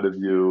inside of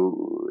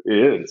you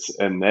is.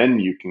 And then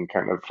you can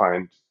kind of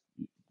find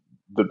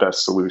the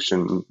best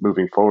solution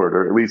moving forward,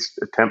 or at least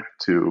attempt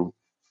to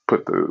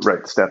put the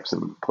right steps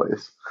in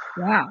place.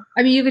 Yeah.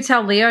 I mean, you could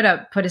tell Leo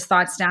to put his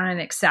thoughts down in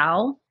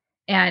Excel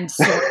and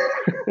sort.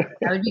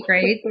 That would be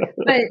great.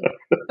 But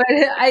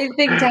I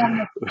think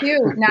Dominic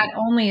too, not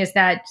only is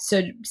that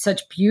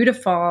such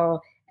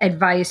beautiful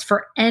advice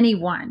for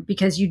anyone,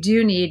 because you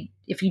do need,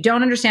 if you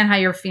don't understand how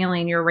you're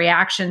feeling, your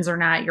reactions are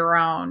not your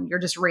own. You're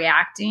just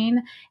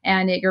reacting,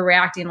 and you're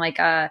reacting like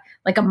a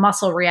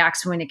muscle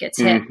reacts when it gets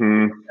hit.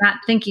 Mm-hmm. You're not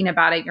thinking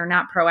about it. You're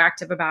not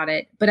proactive about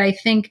it. But I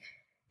think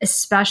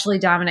especially,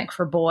 Dominic,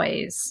 for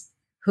boys,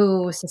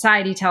 who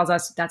society tells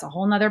us, that's a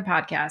whole nother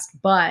podcast,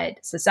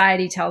 but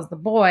society tells the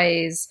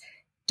boys,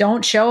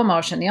 don't show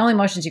emotion. The only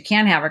emotions you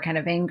can have are kind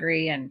of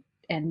angry and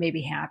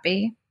maybe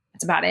happy.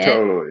 That's about it.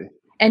 Totally.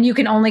 And you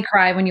can only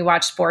cry when you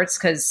watch sports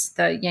because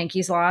the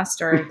Yankees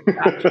lost or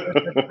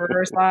the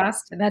Brewers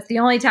lost. And that's the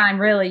only time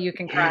really you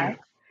can cry.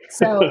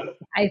 So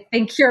I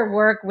think your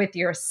work with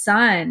your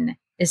son,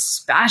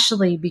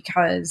 especially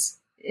because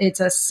it's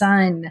a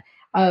son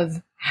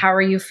of how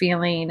are you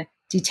feeling,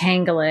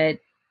 detangle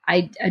it,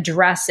 I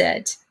address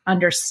it,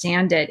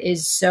 understand it,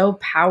 is so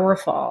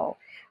powerful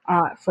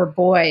for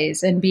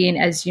boys. And being,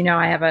 as you know,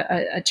 I have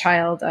a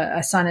child,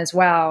 a son as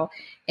well,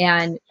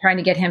 and trying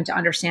to get him to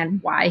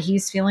understand why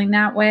he's feeling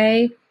that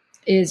way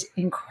is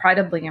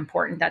incredibly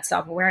important, that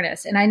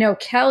self-awareness. And I know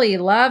Kelly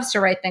loves to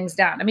write things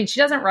down. I mean, she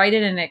doesn't write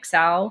it in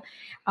Excel,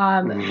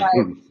 but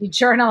she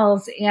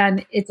journals,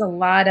 and it's a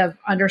lot of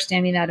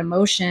understanding that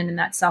emotion and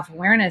that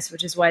self-awareness,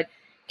 which is what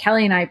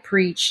Kelly and I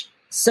preach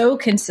so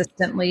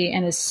consistently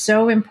and is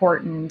so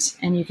important.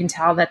 And you can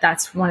tell that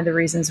that's one of the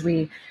reasons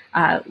we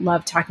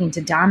love talking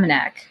to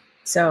Dominic.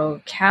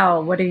 So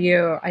Cal,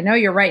 I know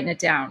you're writing it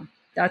down.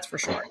 That's for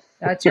sure.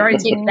 You're already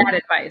taking that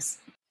advice.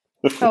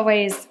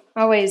 Always.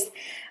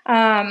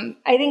 I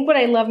think what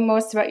I love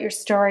most about your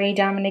story,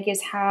 Dominic,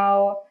 is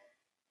how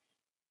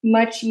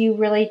much you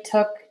really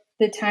took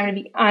the time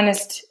to be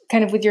honest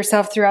kind of with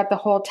yourself throughout the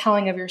whole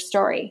telling of your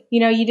story. You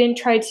know, you didn't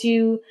try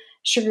to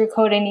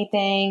sugarcoat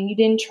anything. You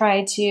didn't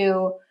try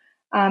to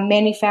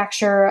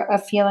manufacture a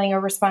feeling or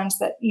response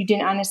that you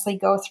didn't honestly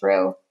go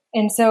through.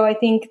 And so I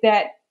think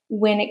that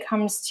when it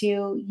comes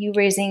to you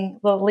raising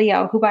little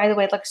Leo, who, by the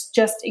way, looks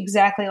just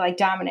exactly like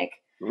Dominic,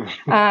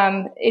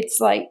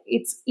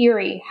 it's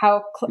eerie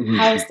how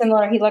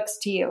similar he looks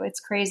to you. It's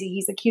crazy.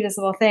 He's the cutest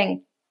little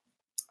thing.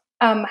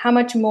 How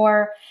much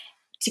more,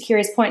 to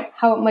Kiri's point,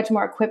 how much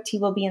more equipped he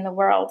will be in the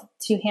world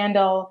to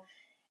handle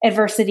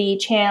adversity,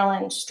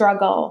 challenge,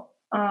 struggle,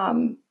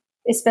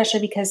 especially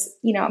because,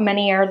 you know,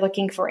 many are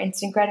looking for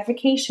instant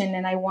gratification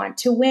and I want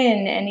to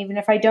win. And even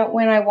if I don't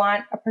win, I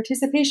want a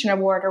participation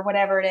award or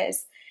whatever it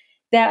is.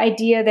 That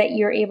idea that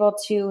you're able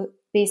to,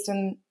 based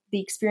on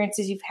the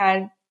experiences you've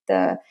had,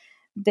 the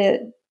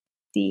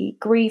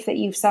grief that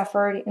you've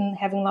suffered in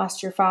having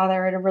lost your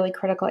father at a really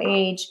critical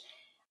age,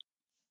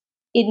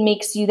 it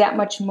makes you that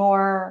much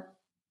more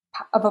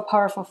of a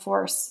powerful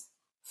force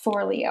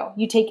for Leo.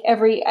 You take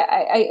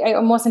I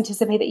almost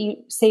anticipate that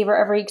you savor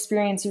every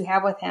experience you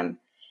have with him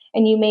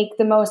and you make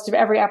the most of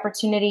every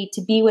opportunity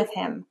to be with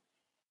him.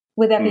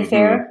 Would that be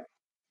fair?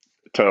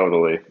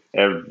 Totally.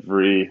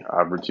 Every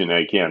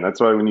opportunity I can. That's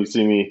why when you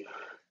see me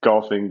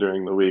golfing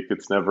during the week,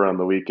 it's never on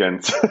the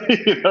weekends.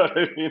 You know what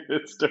I mean?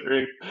 It's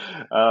during,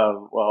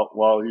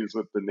 while he's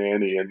with the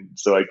nanny. And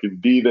so I can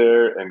be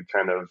there and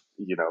kind of,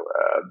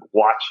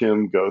 watch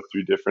him go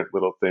through different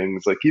little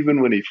things. Like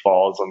even when he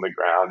falls on the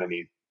ground and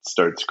he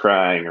starts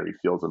crying or he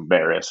feels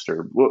embarrassed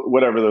or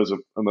whatever those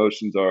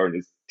emotions are in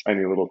his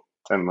tiny little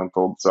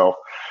 10-month-old self.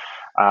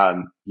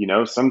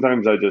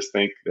 Sometimes I just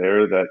think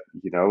there that,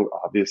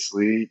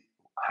 obviously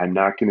I'm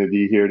not going to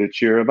be here to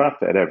cheer him up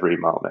at every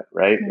moment,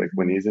 right? Mm-hmm. Like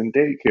when he's in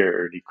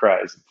daycare and he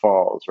cries and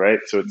falls, right?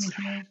 So it's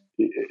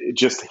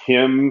just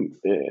him,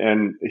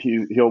 and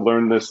he'll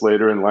learn this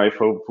later in life,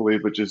 hopefully,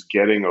 but just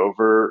getting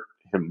over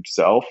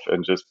himself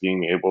and just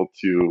being able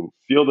to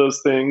feel those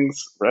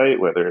things, right?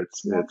 Whether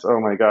it's, oh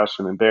my gosh,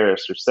 I'm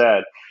embarrassed or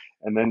sad.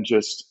 And then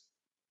just,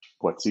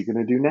 what's he going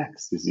to do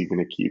next? Is he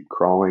going to keep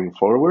crawling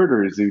forward,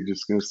 or is he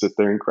just going to sit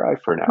there and cry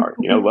for an hour?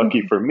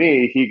 Lucky for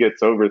me, he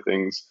gets over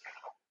things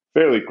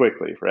fairly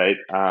quickly, right?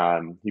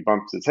 He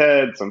bumps his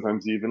head.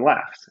 Sometimes he even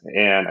laughs.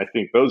 And I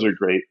think those are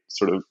great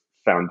sort of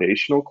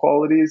foundational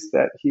qualities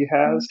that he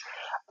has.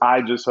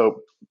 I just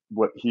hope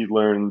what he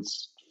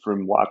learns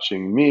from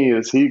watching me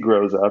as he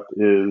grows up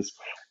is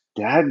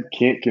dad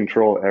can't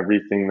control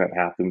everything that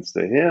happens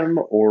to him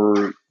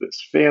or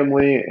this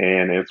family.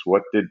 And it's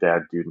what did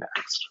dad do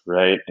next,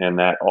 right? And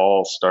that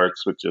all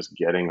starts with just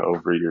getting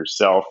over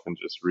yourself and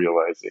just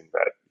realizing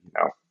that,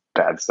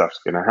 bad stuff's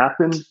going to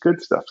happen.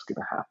 Good stuff's going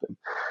to happen.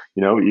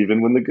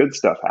 Even when the good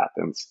stuff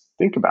happens,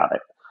 think about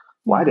it.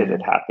 Why did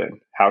it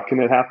happen? How can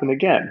it happen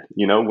again?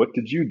 What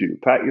did you do?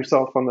 Pat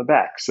yourself on the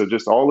back. So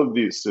just all of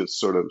these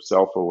sort of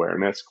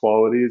self-awareness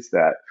qualities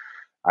that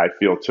I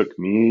feel took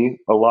me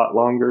a lot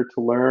longer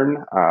to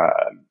learn.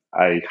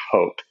 I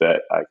hope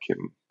that I can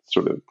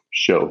sort of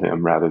show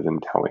him rather than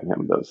telling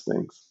him those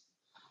things.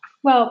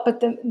 Well, but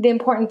the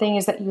important thing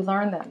is that you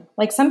learn them.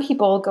 Like some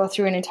people go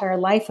through an entire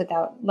life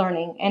without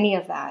learning any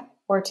of that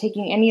or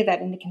taking any of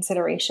that into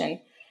consideration,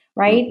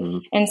 right? Mm-hmm.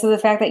 And so the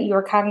fact that you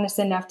were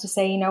cognizant enough to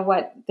say, you know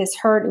what, this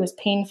hurt, it was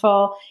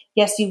painful.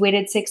 Yes, you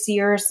waited 6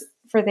 years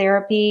for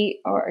therapy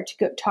or to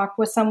go talk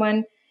with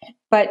someone,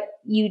 but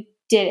you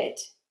did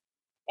it.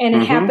 And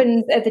it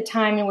happens at the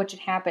time in which it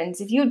happens.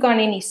 If you had gone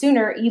any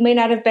sooner, you may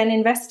not have been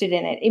invested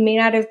in it. It may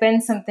not have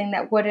been something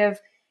that would have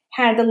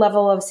had the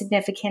level of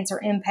significance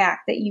or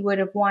impact that you would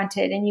have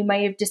wanted, and you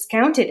might have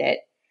discounted it,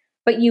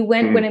 but you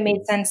went when it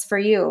made sense for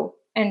you.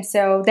 And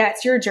so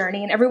that's your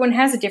journey, and everyone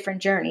has a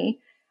different journey,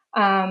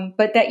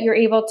 but that you're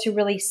able to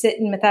really sit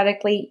and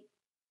methodically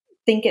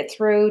think it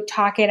through,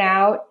 talk it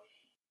out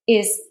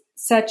is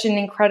such an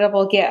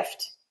incredible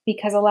gift,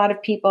 because a lot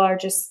of people are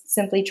just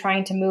simply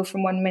trying to move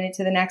from one minute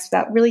to the next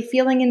without really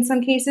feeling in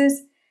some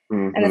cases.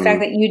 And the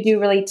fact that you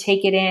do really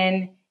take it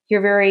in,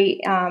 you're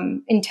very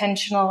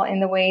intentional in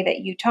the way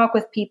that you talk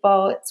with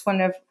people. It's one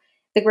of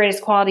the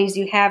greatest qualities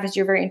you have is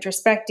you're very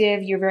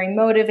introspective. You're very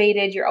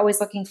motivated. You're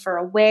always looking for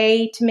a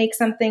way to make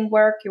something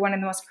work. You're one of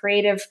the most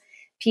creative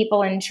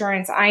people in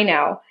insurance I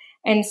know.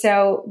 And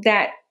so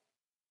that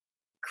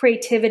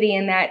creativity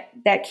and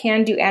that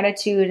can-do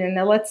attitude and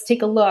the let's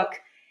take a look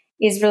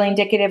is really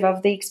indicative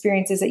of the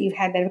experiences that you've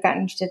had that have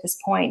gotten you to this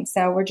point.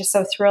 So we're just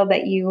so thrilled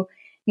that you,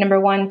 number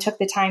one, took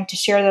the time to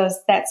share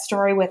that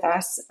story with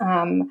us,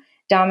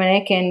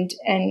 Dominic,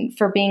 and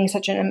for being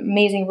such an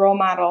amazing role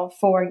model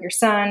for your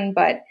son,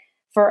 but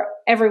for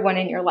everyone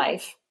in your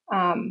life,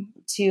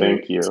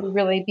 Thank you. to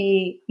really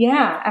be,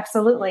 yeah,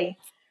 absolutely.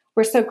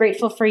 We're so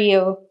grateful for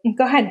you.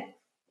 Go ahead.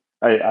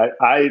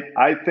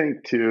 I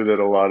think too that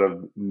a lot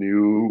of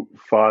new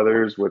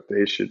fathers, what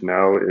they should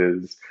know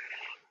is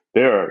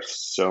there are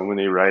so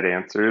many right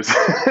answers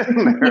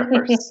and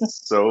there are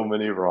so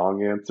many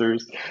wrong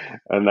answers.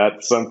 And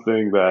that's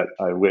something that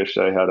I wish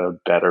I had a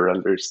better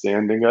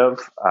understanding of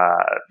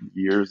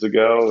years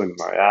ago in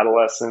my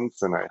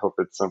adolescence. And I hope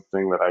it's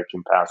something that I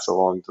can pass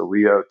along to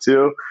Leo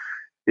too,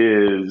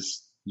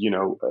 is,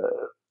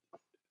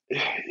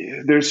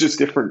 there's just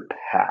different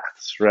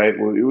paths, right?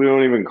 We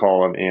don't even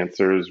call them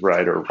answers,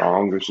 right or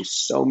wrong. There's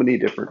just so many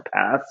different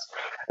paths.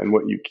 And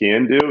what you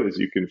can do is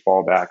you can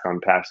fall back on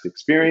past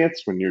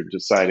experience when you're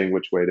deciding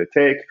which way to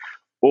take,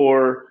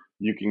 or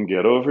you can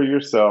get over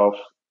yourself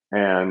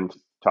and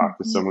talk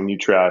to someone you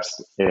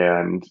trust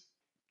and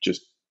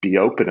just be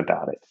open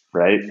about it,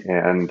 right?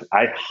 And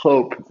I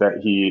hope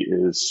that he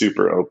is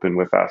super open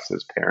with us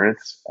as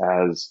parents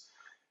as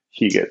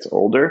he gets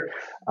older.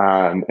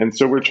 And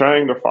so we're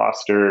trying to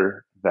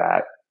foster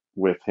that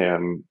with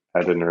him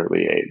at an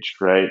early age,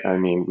 right? I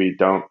mean, we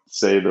don't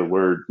say the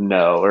word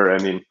no, or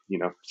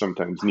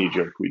sometimes knee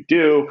jerk we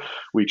do.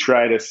 We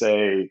try to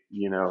say,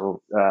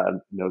 no,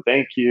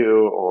 thank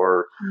you,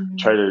 or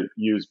try to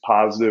use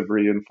positive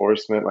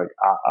reinforcement like,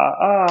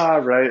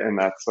 right? And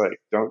that's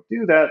like, don't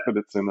do that, but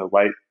it's in a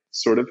light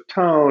sort of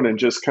tone, and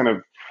just kind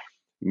of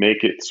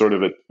make it sort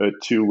of a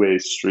two-way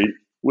street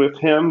with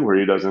him where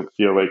he doesn't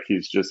feel like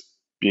he's just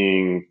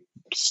being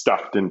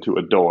stuffed into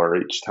a door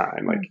each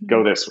time, like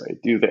go this way,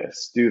 do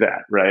this, do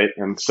that, right?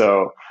 And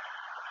so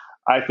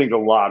I think a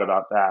lot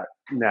about that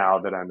now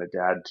that I'm a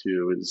dad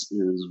too, is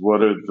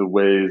what are the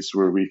ways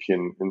where we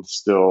can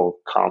instill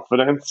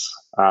confidence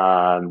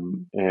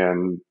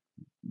and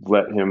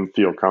let him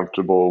feel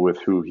comfortable with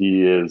who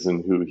he is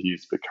and who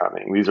he's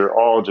becoming. These are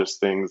all just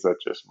things that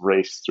just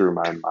race through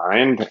my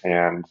mind.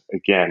 And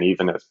again,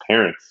 even as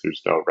parents,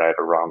 there's no right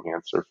or wrong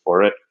answer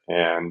for it.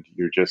 And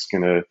you're just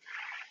going to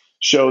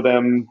show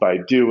them by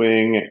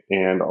doing,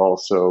 and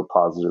also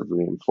positive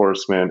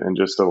reinforcement, and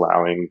just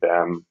allowing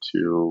them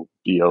to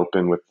be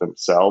open with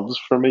themselves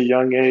from a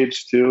young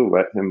age too.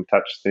 Let him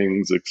touch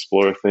things,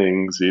 explore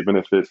things, even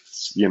if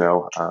it's, he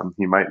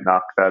might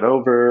knock that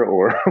over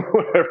or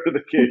whatever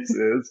the case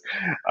is.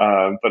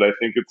 But I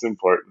think it's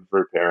important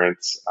for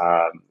parents,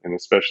 and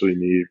especially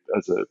me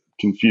as a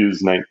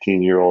confused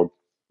 19-year-old,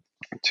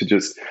 to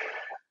just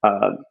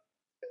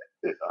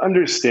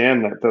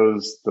understand that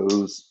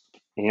those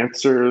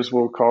answers,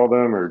 we'll call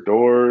them, or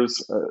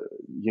doors,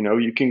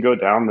 you can go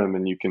down them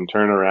and you can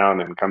turn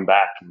around and come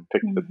back and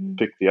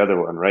pick the other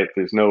one, right?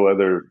 There's no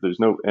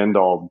end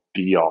all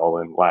be all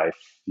in life.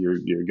 You're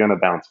going to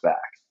bounce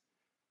back.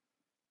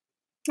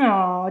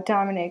 Oh,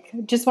 Dominic,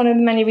 just one of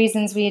the many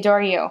reasons we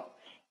adore you.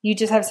 You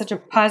just have such a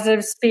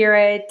positive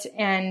spirit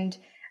and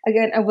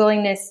again, a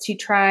willingness to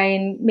try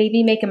and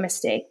maybe make a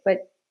mistake,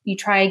 but you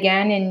try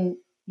again and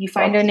you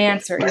find an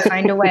answer, you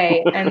find a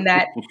way. And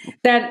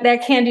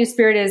that can-do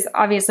spirit is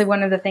obviously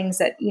one of the things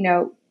that,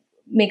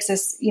 makes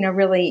us,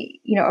 really,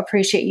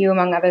 appreciate you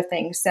among other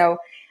things. So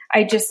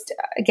I just,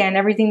 again,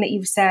 everything that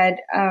you've said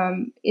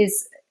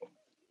is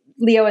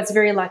Leo is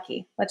very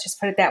lucky. Let's just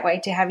put it that way,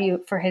 to have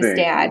you for his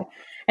dad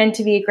and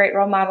to be a great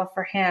role model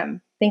for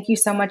him. Thank you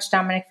so much,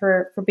 Dominic,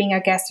 for being a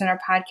guest on our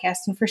podcast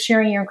and for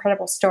sharing your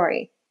incredible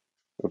story.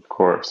 Of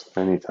course.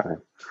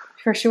 Anytime.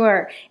 For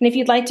sure. And if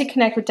you'd like to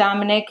connect with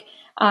Dominic,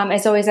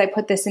 As always, I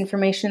put this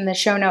information in the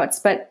show notes,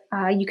 but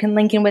you can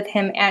link in with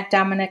him at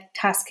Dominic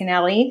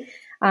Toscanelli.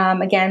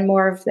 Again,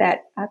 more of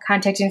that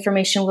contact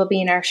information will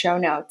be in our show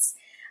notes.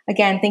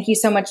 Again, thank you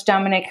so much,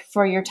 Dominic,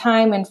 for your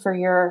time and for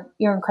your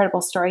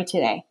incredible story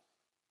today.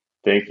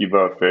 Thank you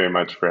both very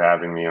much for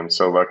having me. I'm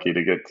so lucky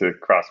to get to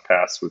cross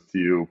paths with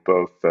you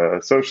both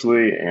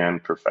socially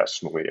and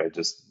professionally. I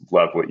just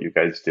love what you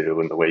guys do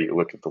and the way you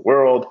look at the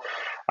world,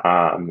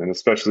 and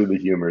especially the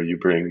humor you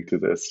bring to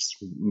this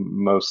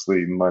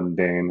mostly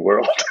mundane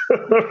world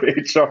of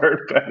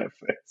HR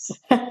benefits.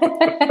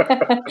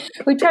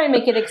 We try and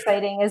make it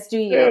exciting, as do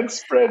you. And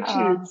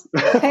spreadsheets.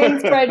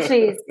 And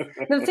spreadsheets.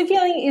 The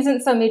feeling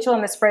isn't so mutual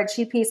on the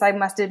spreadsheet piece, I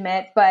must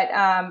admit, but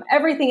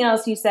everything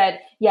else you said,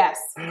 yes.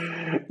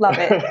 Love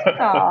it.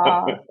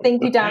 Aww.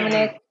 Thank you,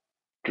 Dominic.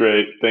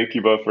 Great. Thank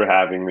you both for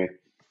having me.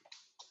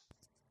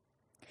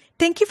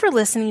 Thank you for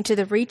listening to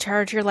the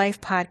Recharge Your Life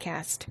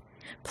podcast.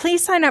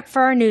 Please sign up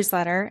for our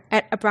newsletter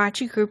at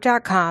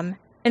abracigroup.com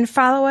and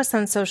follow us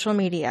on social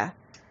media.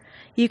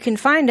 You can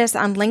find us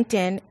on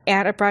LinkedIn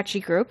at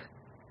Abraci Group,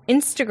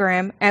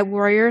 Instagram at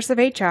Warriors of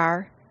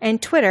HR,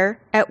 and Twitter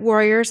at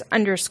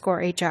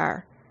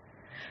Warriors_HR.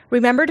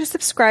 Remember to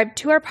subscribe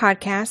to our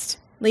podcast,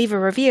 leave a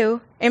review,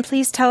 and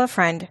please tell a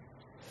friend.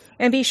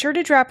 And be sure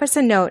to drop us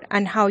a note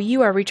on how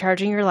you are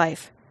recharging your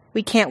life.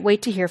 We can't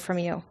wait to hear from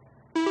you.